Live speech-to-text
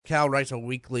Cal writes a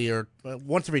weekly or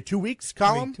once every 2 weeks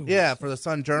column. 2 weeks. Yeah, for the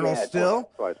Sun Journal still.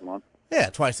 Twice a month. Yeah,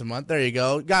 twice a month. There you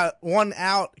go. Got one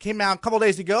out, came out a couple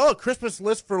days ago, a Christmas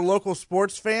list for local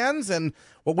sports fans. And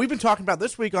what we've been talking about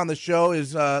this week on the show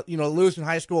is, Lewiston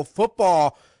High School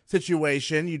football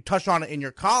situation. You touched on it in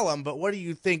your column, but what do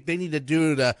you think they need to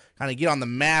do to kind of get on the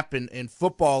map in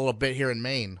football a little bit here in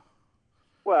Maine?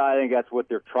 Well, I think that's what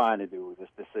they're trying to do with this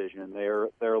decision.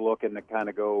 They're looking to kind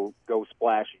of go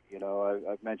splashy.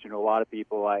 I've mentioned to a lot of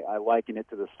people, I liken it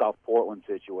to the South Portland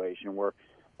situation, where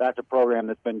that's a program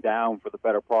that's been down for the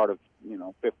better part of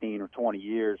 15 or 20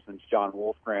 years since John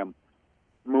Wolfgram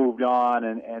moved on,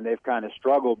 and they've kind of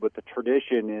struggled. But the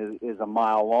tradition is a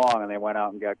mile long, and they went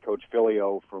out and got Coach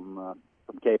Filio from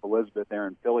Cape Elizabeth there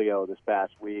in Filio this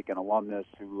past week, an alumnus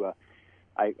who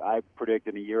I predict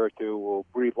in a year or two will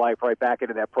breathe life right back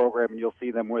into that program, and you'll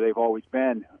see them where they've always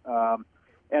been.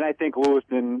 And I think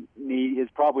Lewiston is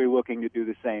probably looking to do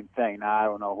the same thing. Now, I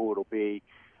don't know who it'll be.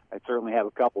 I certainly have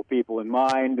a couple of people in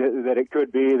mind that it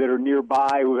could be that are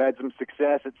nearby who've had some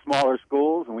success at smaller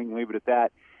schools, and we can leave it at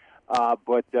that.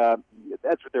 But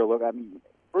that's what they're looking at. I mean,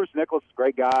 Bruce Nicholas is a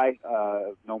great guy.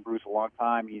 I've known Bruce a long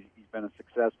time. He's been a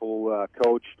successful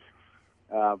coach,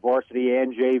 varsity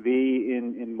and JV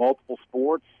in multiple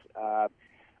sports.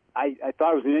 I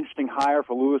thought it was an interesting hire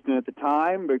for Lewiston at the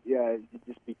time, but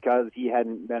just because he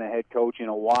hadn't been a head coach in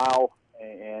a while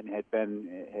and it had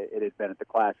been at the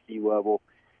Class C level.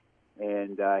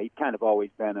 And he'd kind of always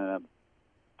been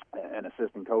an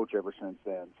assistant coach ever since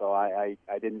then. So I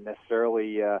didn't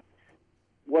necessarily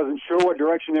wasn't sure what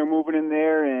direction they're moving in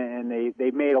there, and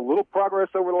they made a little progress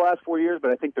over the last 4 years,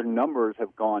 but I think their numbers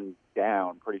have gone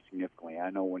down pretty significantly.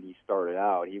 I know when he started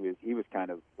out, he was kind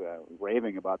of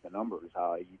raving about the numbers,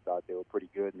 how he thought they were pretty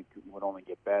good and would only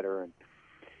get better.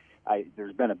 And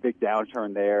there's been a big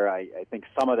downturn there. I think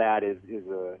some of that is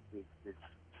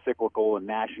cyclical and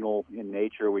national in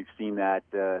nature. We've seen that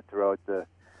throughout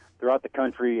the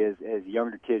country as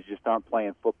younger kids just aren't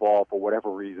playing football for whatever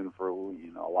reason, for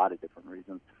a lot of different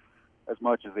reasons, as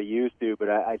much as they used to. But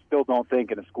I still don't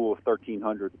think in a school of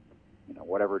 1,300,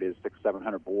 whatever it is,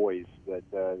 600-700 boys,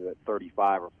 that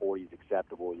 35 or 40 is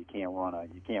acceptable. You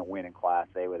can't win in Class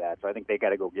A with that. So I think they got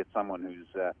to go get someone who's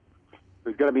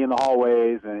going to be in the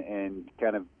hallways and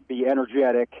kind of be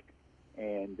energetic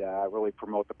and really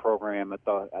promote the program at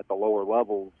the lower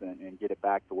levels and get it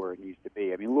back to where it needs to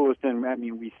be. I mean, Lewiston,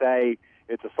 we say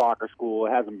it's a soccer school.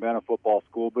 It hasn't been a football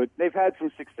school, but they've had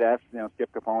some success.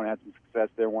 Skip Capone had some success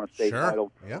there, won a state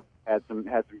title. Yeah. Had some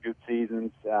good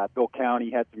seasons. Bill County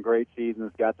had some great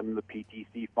seasons, got them to the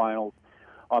PTC finals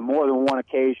on more than one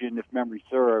occasion, if memory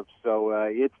serves. So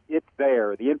it's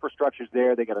there. The infrastructure's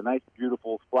there. They got a nice,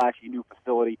 beautiful, splashy new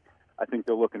facility. I think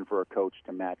they're looking for a coach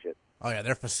to match it. Oh, yeah,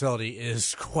 their facility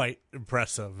is quite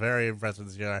impressive, very impressive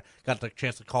this year. I got the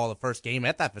chance to call the first game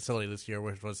at that facility this year,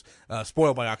 which was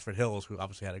spoiled by Oxford Hills, who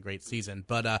obviously had a great season.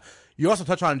 But you also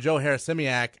touch on Joe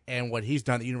Harris-Simiak and what he's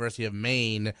done at the University of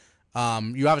Maine.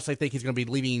 You obviously think he's going to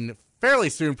be leaving fairly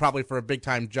soon, probably for a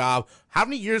big-time job. How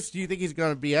many years do you think he's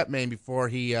going to be at Maine before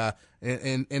he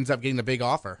ends up getting the big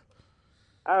offer?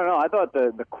 I don't know. I thought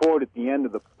the quote at the end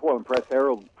of the Portland Press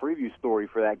Herald preview story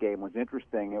for that game was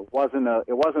interesting. It wasn't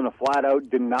a flat out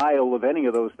denial of any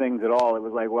of those things at all. It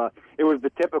was like, well, it was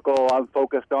the typical "I'm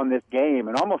focused on this game,"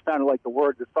 and almost sounded like the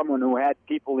words of someone who had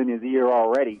people in his ear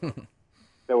already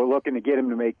that were looking to get him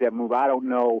to make that move. I don't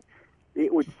know.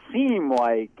 It would seem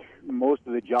like most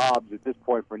of the jobs at this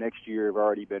point for next year have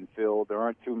already been filled. There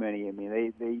aren't too many. I mean,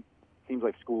 they seems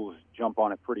like schools jump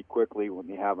on it pretty quickly when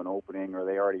they have an opening or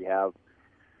they already have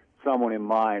someone in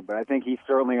mind, but I think he's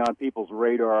certainly on people's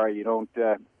radar. You don't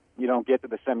get to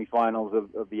the semifinals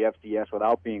of the FCS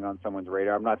without being on someone's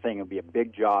radar. I'm not saying it'll be a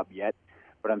big job yet,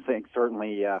 but I'm saying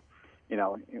certainly, I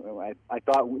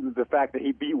thought the fact that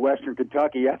he beat Western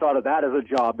Kentucky, I thought of that as a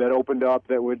job that opened up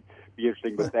that would be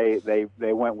interesting. But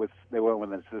they went with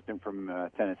an assistant from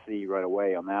Tennessee right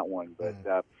away on that one,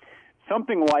 but.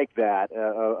 Something like that,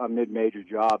 a mid-major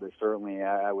job, is certainly,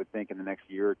 I would think, in the next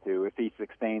year or two. If he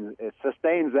sustains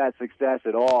that success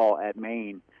at all at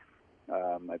Maine,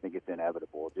 I think it's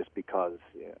inevitable, just because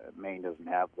Maine doesn't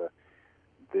have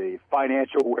the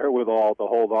financial wherewithal to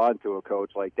hold on to a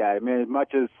coach like that. I mean, as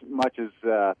much as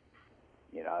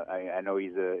I know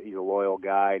he's a loyal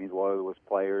guy and he's loyal to his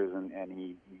players, and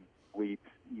he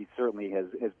certainly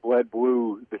has bled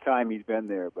blue the time he's been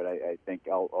there. But I think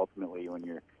ultimately, when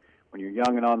you're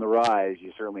young and on the rise,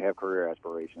 you certainly have career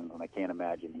aspirations, and I can't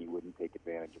imagine he wouldn't take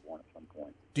advantage of one at some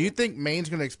point. Do you think Maine's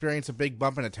going to experience a big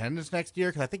bump in attendance next year?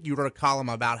 Because I think you wrote a column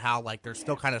about how they're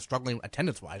still kind of struggling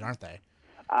attendance-wise, aren't they?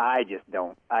 I just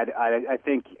don't. I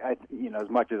think, as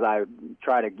much as I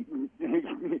try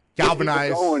to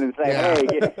galvanize, going and say, hey,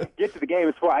 get to the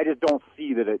game. I just don't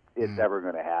see that it's ever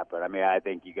going to happen. I mean, I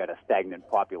think you got a stagnant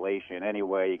population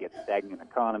anyway. You get stagnant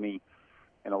economy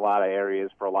in a lot of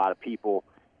areas for a lot of people.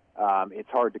 It's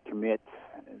hard to commit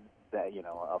that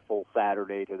a full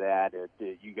Saturday to that.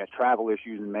 You got travel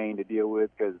issues in Maine to deal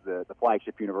with because the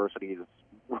flagship university is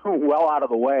well out of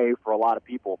the way for a lot of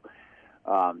people.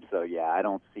 I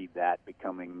don't see that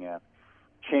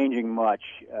changing much,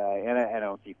 and I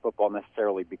don't see football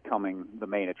necessarily becoming the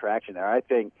main attraction there. I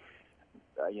think,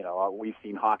 we've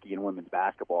seen hockey and women's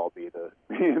basketball because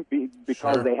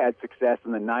they had success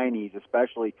in the 90s,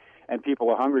 especially, and people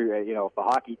are hungry. If the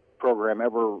hockey program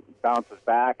ever bounces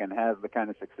back and has the kind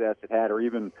of success it had, or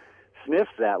even sniffs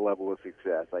that level of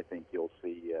success, I think you'll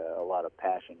see a lot of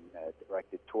passion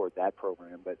directed toward that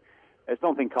program. But I just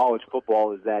don't think college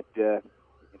football is that.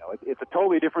 It's a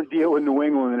totally different deal in New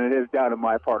England than it is down in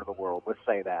my part of the world. Let's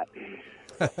say that.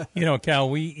 Cal,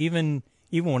 we even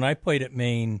when I played at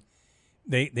Maine,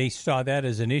 they saw that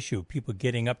as an issue. People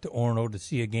getting up to Orono to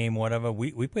see a game, whatever.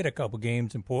 We played a couple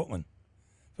games in Portland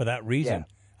for that reason.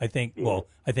 Yeah.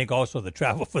 I think also the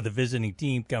travel for the visiting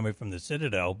team coming from the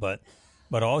Citadel, but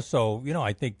also,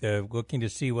 I think they're looking to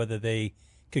see whether they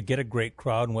could get a great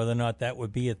crowd and whether or not that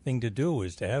would be a thing to do,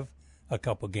 is to have a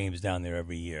couple games down there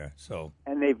every year.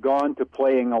 And they've gone to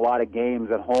playing a lot of games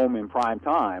at home in prime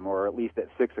time, or at least at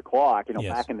 6 o'clock.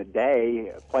 Yes. Back in the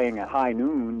day, playing at high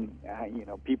noon,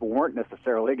 people weren't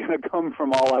necessarily going to come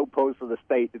from all outposts of the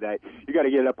state today. You got to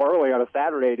get up early on a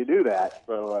Saturday to do that.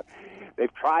 So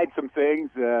they've tried some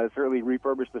things. Certainly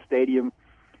refurbished the stadium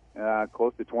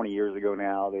close to 20 years ago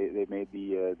now. They made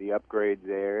the upgrades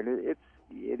there, and it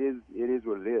is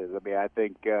what it is. I mean, I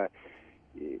think.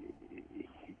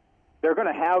 They're going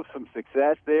to have some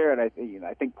success there, and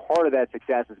I think part of that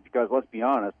success is because, let's be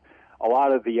honest, a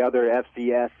lot of the other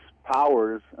FCS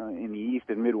powers in the East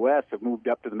and Midwest have moved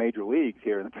up to the major leagues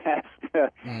here in the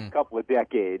past couple of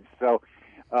decades. So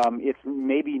it's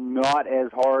maybe not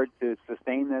as hard to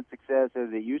sustain that success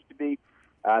as it used to be.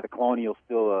 The Colonial's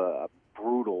still a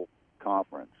brutal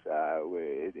conference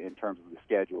in terms of the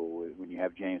schedule when you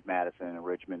have James Madison and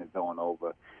Richmond and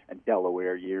Villanova and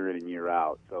Delaware year in and year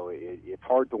out. So it's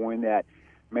hard to win that.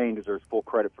 Maine deserves full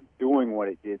credit for doing what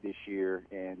it did this year,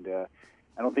 and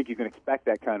I don't think you can expect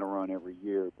that kind of run every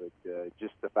year, but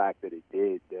just the fact that it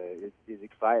did is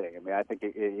exciting. I mean, I think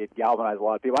it galvanized a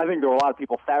lot of people. I think there were a lot of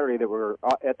people Saturday that were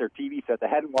at their TV set that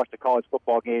hadn't watched a college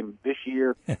football game this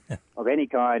year of any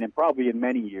kind, and probably in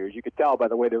many years. You could tell by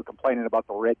the way they were complaining about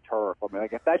the red turf. I mean,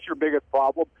 if that's your biggest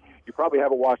problem, you probably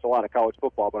haven't watched a lot of college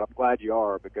football, but I'm glad you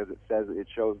are, because it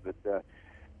shows that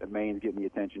Maine's getting the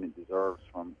attention it deserves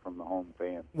from the home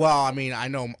fans. Well, I mean, I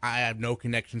know I have no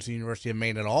connection to the University of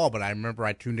Maine at all, but I remember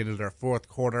I tuned into their fourth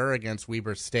quarter against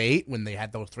Weber State when they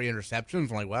had those 3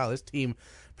 interceptions. I'm like, wow, this team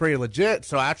pretty legit.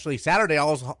 So actually, Saturday I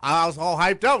was all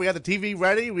hyped up. We had the TV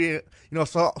ready. We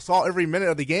saw every minute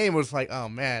of the game. It was like, oh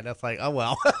man, that's like, oh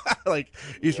well, like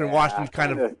Eastern Washington's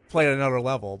kind of played at another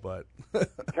level, but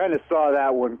kind of saw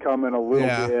that one coming a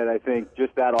little bit. I think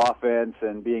just that offense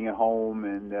and being at home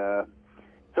and.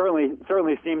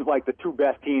 Certainly seems like the two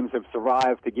best teams have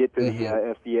survived to get to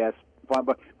the FCS.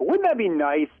 But wouldn't that be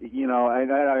nice?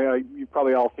 I you've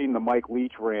probably all seen the Mike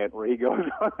Leach rant where he goes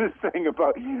on this thing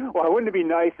about, well, wouldn't it be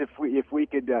nice if we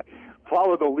could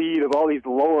follow the lead of all these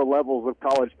lower levels of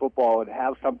college football and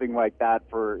have something like that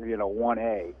for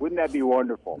 1A? Wouldn't that be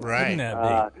wonderful? Right.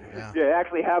 Wouldn't that be?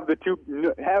 Actually have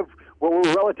what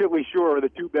we're relatively sure are the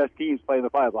two best teams playing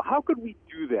the final. How could we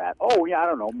do that? Oh, yeah, I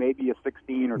don't know, maybe a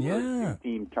 16 or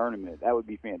 32-team tournament. That would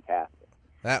be fantastic.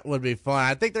 That would be fun.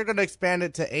 I think they're going to expand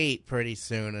it to 8 pretty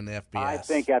soon in the FBS. I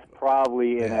think that's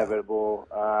probably inevitable.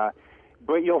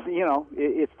 But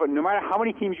it's no matter how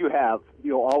many teams you have,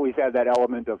 you'll always have that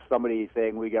element of somebody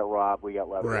saying we got robbed, we got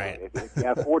left. Right. If you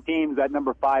have 4 teams, that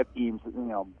number 5 teams,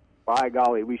 by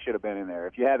golly, we should have been in there.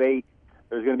 If you have 8,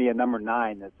 there's going to be a number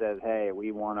 9 that says, hey,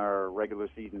 we won our regular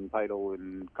season title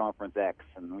in Conference X,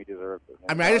 and we deserve it.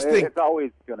 I mean, I just think it's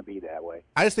always going to be that way.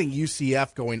 I just think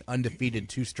UCF going undefeated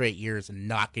 2 straight years and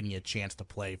not getting a chance to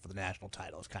play for the national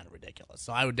title is kind of ridiculous.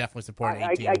 So I would definitely support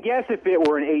an 18. I guess if it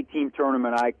were an 18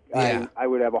 tournament, I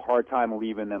would have a hard time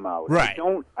leaving them out. Right.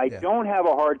 I don't have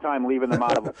a hard time leaving them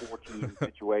out of a 14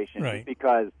 situation just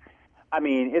because. I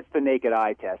mean, it's the naked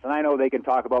eye test. And I know they can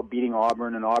talk about beating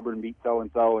Auburn, and Auburn beat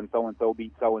so-and-so, and so-and-so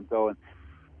beat so-and-so. And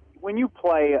when you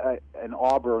play an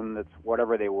Auburn that's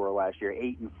whatever they were last year,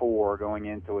 8-4, going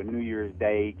into a New Year's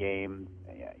Day game,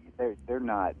 they're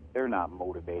not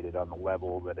motivated on the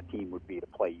level that a team would be to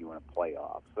play you in a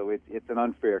playoff. So it's an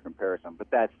unfair comparison. But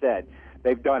that said,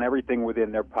 they've done everything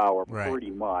within their power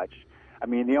pretty much. I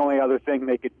mean, the only other thing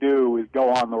they could do is go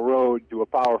on the road to a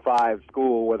Power 5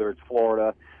 school, whether it's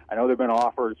Florida. I know there've been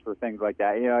offers for things like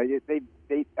that. You know,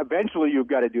 they eventually you've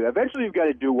got to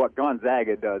do what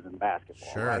Gonzaga does in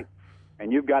basketball, sure. right?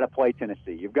 And you've got to play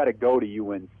Tennessee. You've got to go to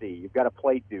UNC. You've got to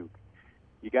play Duke.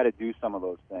 You got to do some of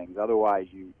those things. Otherwise,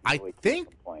 you really can't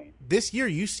complain. This year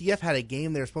UCF had a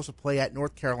game they were supposed to play at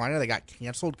North Carolina. They got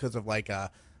canceled because of like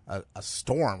a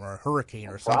storm or a hurricane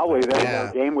or something. Probably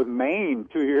their game with Maine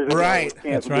 2 years ago. Right. Was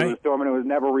canceled due to the storm, and it was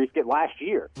never rescheduled last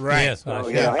year. Right. Yes, So,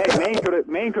 hey,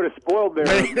 Maine could have spoiled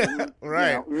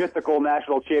their mythical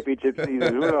national championship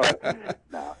season. Who knows?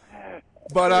 No.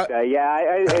 But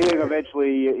I think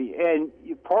eventually, and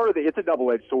part of it's a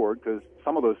double-edged sword because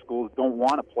some of those schools don't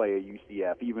want to play a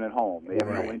UCF even at home. They have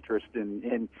no interest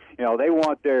in they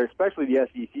want their, especially the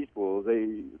SEC schools.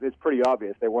 It's pretty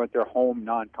obvious they want their home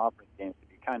non-conference games to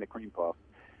be kind of cream puff.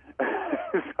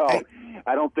 So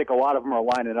I don't think a lot of them are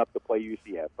lining up to play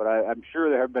UCF, but I'm sure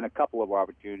there have been a couple of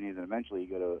opportunities, and eventually you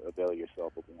got to avail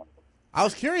yourself of one of them. I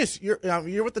was curious.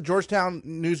 You're with the Georgetown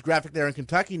News Graphic there in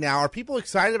Kentucky now. Are people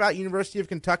excited about University of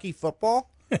Kentucky football?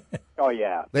 Oh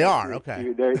yeah, they are.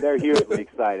 Okay, they're hugely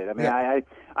excited. I mean,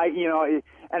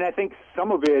 and I think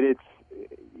some of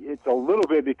it's a little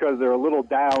bit because they're a little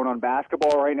down on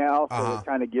basketball right now, so it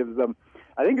kind of gives them.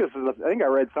 I think I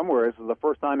read somewhere this is the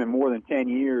first time in more than 10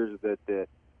 years that the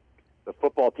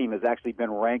football team has actually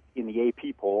been ranked in the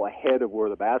AP poll ahead of where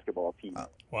the basketball team is.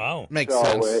 Wow, makes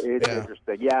sense. It's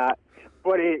interesting. Yeah,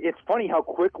 but it's funny how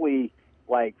quickly.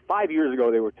 Like 5 years ago,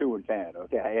 they were 2-10.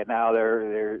 Okay, and now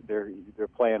they're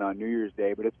playing on New Year's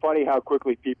Day. But it's funny how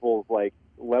quickly people's like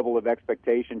level of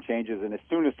expectation changes, and as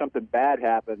soon as something bad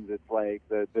happens, it's like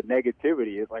the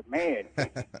negativity is like, man,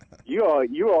 you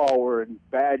all were in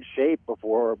bad shape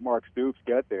before Mark Stoops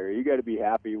got there. You got to be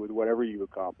happy with whatever you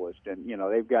accomplished, and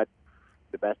they've got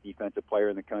the best defensive player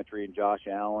in the country in Josh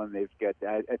Allen. They've got.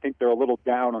 I think they're a little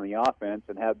down on the offense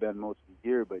and have been most of the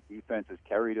year, but defense has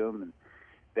carried them and.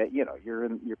 That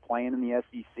you're playing in the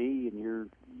SEC and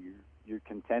you're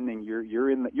contending you're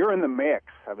in the mix.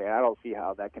 I mean, I don't see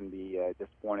how that can be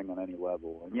disappointing on any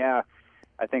level. And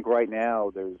I think right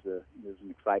now there's an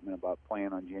excitement about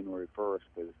playing on January 1st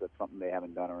because that's something they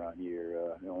haven't done around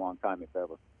here in a long time, if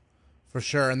ever. For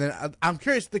sure. And then I'm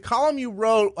curious, the column you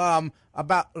wrote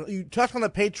about, you touched on the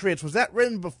Patriots, was that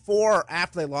written before or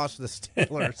after they lost to the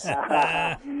Steelers?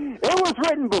 It was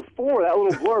written before, that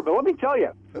little blurb, but let me tell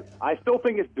you, I still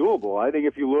think it's doable. I think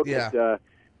if you look at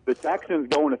the Texans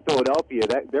going to Philadelphia,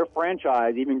 their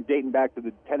franchise, even dating back to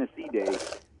the Tennessee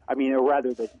days, I mean, or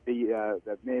rather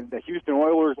the Houston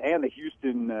Oilers and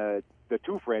the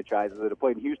two franchises that have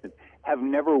played in Houston have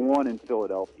never won in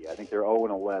Philadelphia. I think they're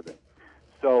 0-11.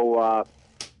 So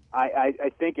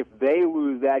I think if they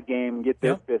lose that game, get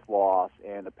their fifth loss,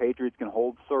 and the Patriots can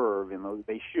hold serve, and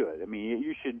they should. I mean,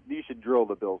 you should drill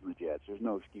the Bills and the Jets. There's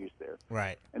no excuse there.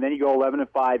 Right. And then you go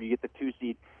 11-5, you get the 2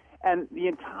 seed, and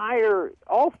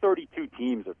all 32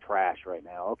 teams are trash right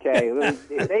now. Okay,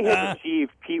 they have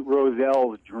achieved Pete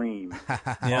Rozell's dream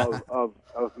of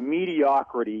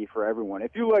mediocrity for everyone.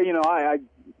 If you I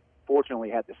fortunately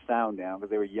had the sound down because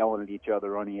they were yelling at each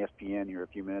other on ESPN here a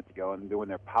few minutes ago and doing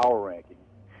their power rankings.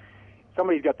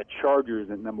 Somebody's got the Chargers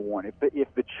at number one.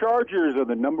 If the Chargers are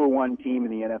the number one team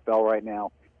in the NFL right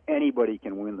now, anybody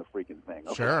can win the freaking thing.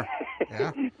 Okay? Sure.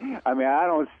 Yeah. I mean, I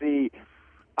don't see.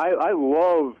 I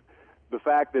love the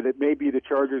fact that it may be the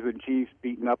Chargers and Chiefs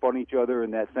beating up on each other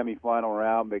in that semifinal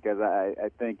round because I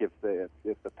think if the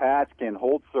Pats can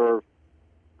hold serve,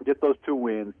 get those 2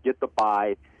 wins, get the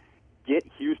bye, get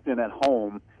Houston at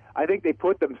home, I think they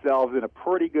put themselves in a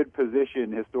pretty good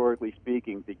position, historically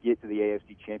speaking, to get to the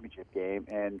AFC Championship game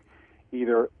and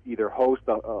either host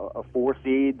a 4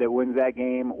 seed that wins that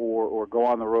game or go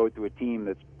on the road to a team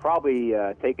that's probably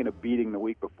taken a beating the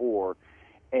week before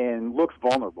and looks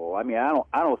vulnerable. I mean, I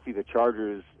don't see the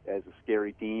Chargers as a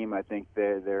scary team. I think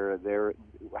they're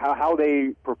how they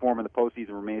perform in the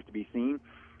postseason remains to be seen.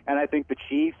 And I think the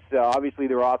Chiefs, obviously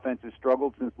their offense has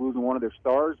struggled since losing one of their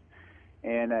stars.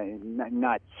 And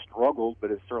not struggled, but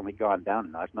it's certainly gone down a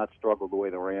notch. Not struggled the way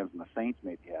the Rams and the Saints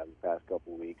maybe have the past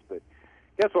couple of weeks. But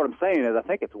guess what I'm saying is I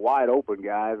think it's wide open,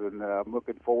 guys, and I'm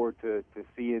looking forward to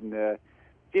seeing the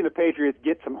Patriots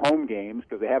get some home games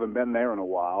because they haven't been there in a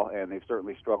while, and they've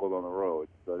certainly struggled on the road.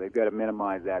 So they've got to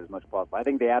minimize that as much as possible. I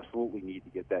think they absolutely need to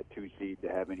get that 2 seed to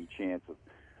have any chance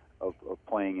of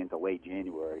playing into late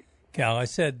January. Cal, I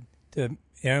said to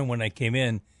Aaron when I came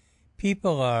in,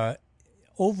 people are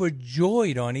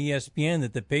overjoyed on ESPN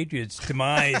that the Patriots'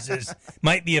 demise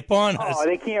might be upon us. Oh,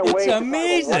 they can't it's wait. It's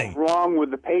amazing. What's wrong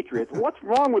with the Patriots? What's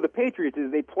wrong with the Patriots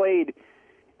is they played,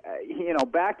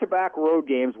 back-to-back road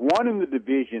games, one in the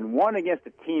division, one against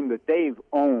a team that they've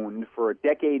owned for a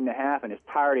decade and a half and is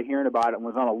tired of hearing about it and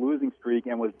was on a losing streak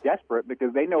and was desperate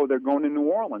because they know they're going to New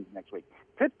Orleans next week.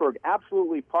 Pittsburgh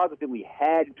absolutely, positively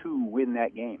had to win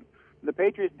that game. The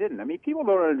Patriots didn't. I mean, people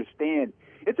don't understand.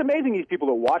 It's amazing these people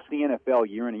that watch the NFL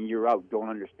year in and year out don't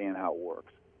understand how it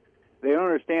works. They don't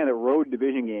understand that road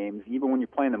division games, even when you're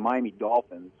playing the Miami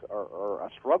Dolphins, are a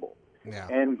struggle. Yeah.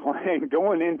 And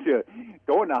going to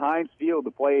Heinz Field to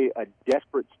play a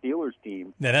desperate Steelers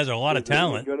team that has a lot of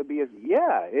talent. Going to be it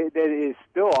is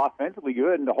still offensively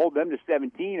good, and to hold them to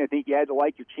 17, I think you had to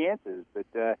like your chances, but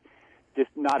just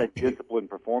not a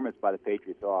disciplined performance by the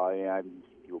Patriots.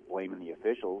 You were blaming the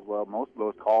officials. Well, most of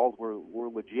those calls were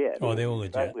legit. Oh, they were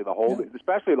legit.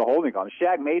 Especially the holding call.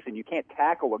 Shaq Mason, you can't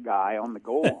tackle a guy on the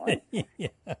goal line. Yeah.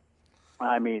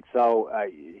 I mean, so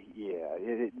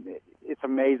it's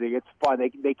amazing. It's fun.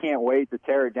 They can't wait to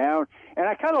tear it down, and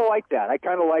I kind of like that. I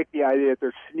kind of like the idea that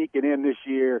they're sneaking in this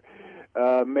year,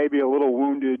 maybe a little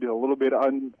wounded, a little bit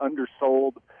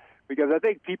undersold, because I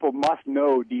think people must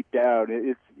know deep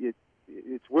down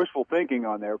it's wishful thinking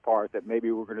on their part that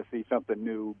maybe we're going to see something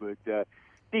new, but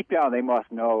deep down they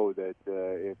must know that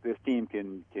if this team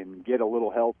can get a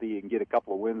little healthy and get a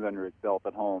couple of wins under its belt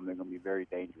at home, they're going to be very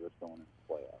dangerous going into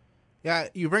the playoffs. Yeah,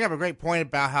 you bring up a great point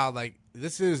about how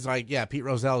this is Pete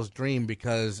Rozell's dream,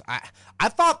 because I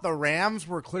thought the Rams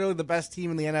were clearly the best team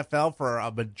in the NFL for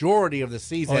a majority of the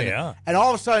season. Oh, yeah. And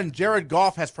all of a sudden, Jared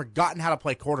Goff has forgotten how to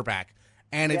play quarterback.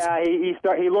 And he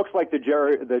looks like the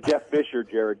Jeff Fisher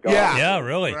Jared Goff. Yeah,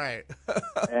 really. Right.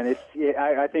 And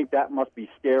I think that must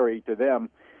be scary to them.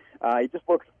 He just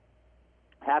looks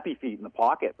happy feet in the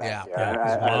pocket back there.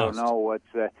 Yeah, I don't know what's.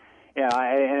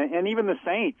 And even the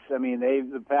Saints. I mean,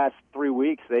 the past 3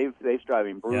 weeks they've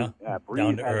striving. Breeze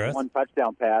down to earth. One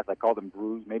touchdown pass. I called him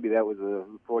Bruise. Maybe that was a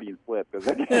Freudian slip, because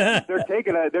they're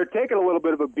taking a little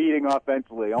bit of a beating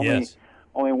offensively.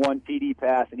 Only one TD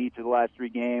pass in each of the last 3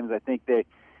 games. I think they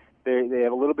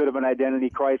have a little bit of an identity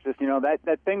crisis.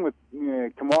 That thing with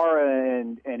Kamara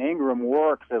and Ingram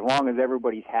works as long as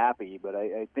everybody's happy. But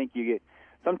I think you get.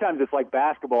 Sometimes it's like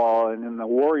basketball and in the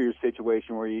Warriors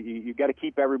situation where you got to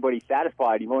keep everybody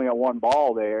satisfied. You've only got one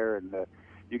ball there, and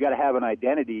you got to have an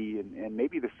identity. And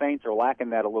maybe the Saints are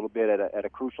lacking that a little bit at a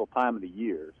crucial time of the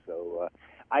year. So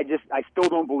I still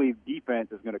don't believe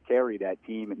defense is going to carry that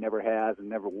team. It never has and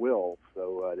never will.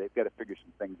 So they've got to figure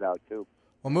some things out too.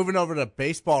 Well, moving over to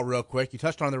baseball real quick, you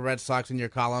touched on the Red Sox in your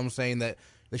column, saying that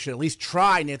they should at least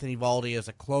try Nathan Eovaldi as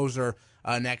a closer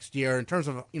next year. In terms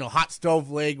of hot stove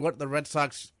league, what the Red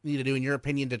Sox need to do, in your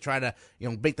opinion, to try to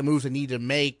make the moves they need to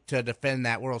make to defend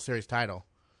that World Series title?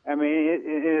 I mean,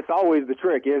 it's always the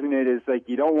trick, isn't it? It's like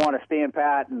you don't want to stand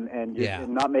pat and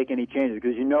not make any changes,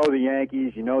 because the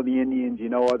Yankees, the Indians,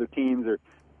 other teams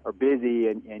are busy,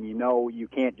 and you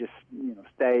can't just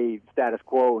stay status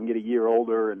quo and get a year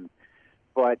older.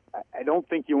 But I don't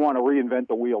think you want to reinvent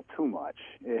the wheel too much.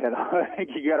 And I think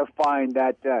you got to find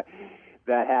that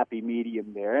happy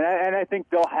medium there. And I think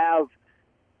they'll have,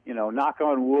 knock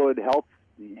on wood,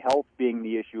 health being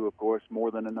the issue, of course, more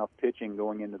than enough pitching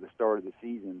going into the start of the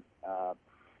season.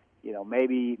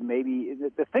 Maybe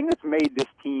the thing that's made this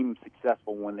team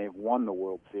successful when they've won the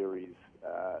World Series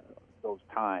those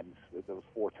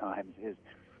 4 times, is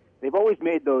they've always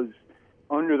made those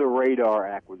under the radar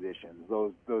acquisitions,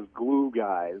 those glue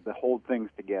guys that hold things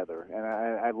together. And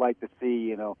I'd like to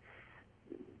see,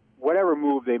 whatever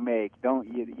move they make,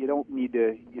 you don't need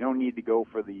to go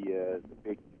for the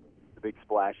big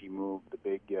splashy move, the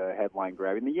big headline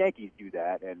grab. And the Yankees do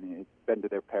that, and it's been to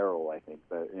their peril, I think,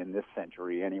 in this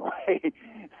century anyway.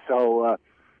 So I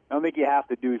don't think you have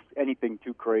to do anything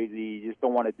too crazy. You just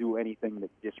don't want to do anything that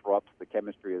disrupts the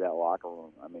chemistry of that locker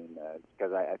room. I mean,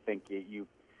 because I think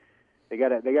they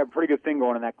got a pretty good thing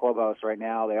going in that clubhouse right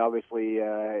now. They obviously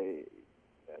you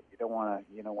don't want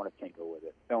to tinker with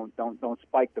it. Don't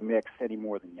spike the mix any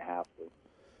more than you have to.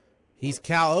 He's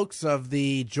Kalle Oakes of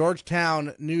the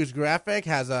Georgetown News Graphic,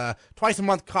 has a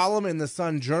twice-a-month column in the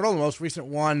Sun Journal. The most recent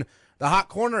one, The Hot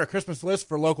Corner, a Christmas list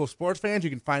for local sports fans. You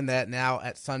can find that now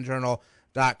at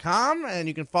sunjournal.com, and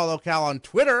you can follow Cal on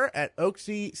Twitter at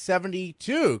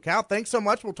Oaksy72. Cal, thanks so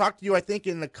much. We'll talk to you, I think,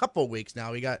 in a couple weeks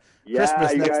now. We got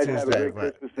Christmas next Tuesday. Have a great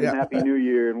Christmas and Happy New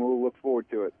Year, and we'll look forward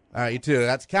to it. All right, you too.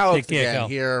 That's Kalle Oakes again, Cal.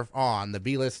 here on the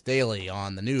B-List Daily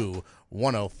on the new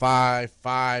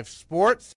 105.5 Sports.